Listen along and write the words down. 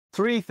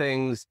Three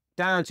things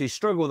dads who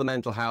struggle with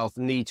mental health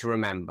need to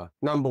remember.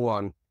 Number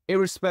one,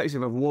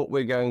 irrespective of what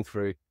we're going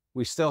through,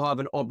 we still have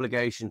an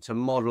obligation to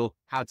model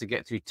how to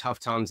get through tough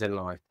times in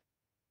life.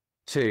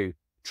 Two,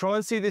 try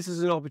and see this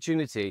as an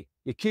opportunity.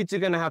 Your kids are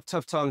going to have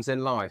tough times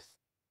in life.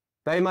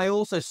 They may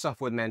also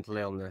suffer with mental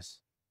illness.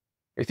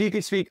 If you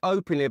can speak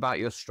openly about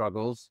your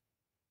struggles,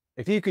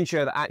 if you can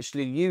show that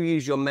actually you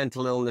use your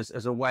mental illness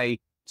as a way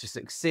to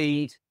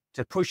succeed,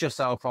 to push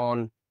yourself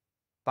on,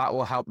 that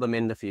will help them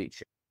in the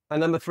future. And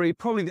number three,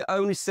 probably the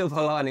only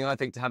silver lining, I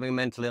think, to having a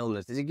mental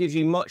illness is it gives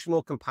you much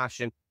more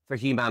compassion for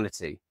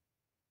humanity.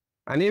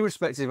 And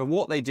irrespective of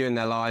what they do in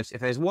their lives,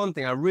 if there's one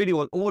thing I really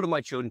want all of my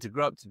children to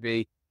grow up to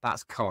be,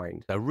 that's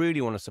kind. I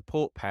really want to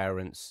support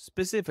parents,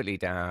 specifically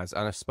dads,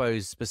 and I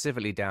suppose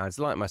specifically dads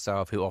like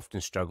myself who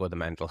often struggle with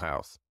mental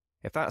health.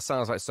 If that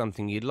sounds like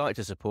something you'd like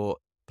to support,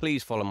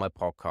 please follow my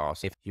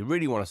podcast. If you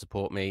really want to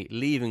support me,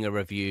 leaving a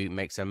review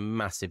makes a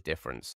massive difference.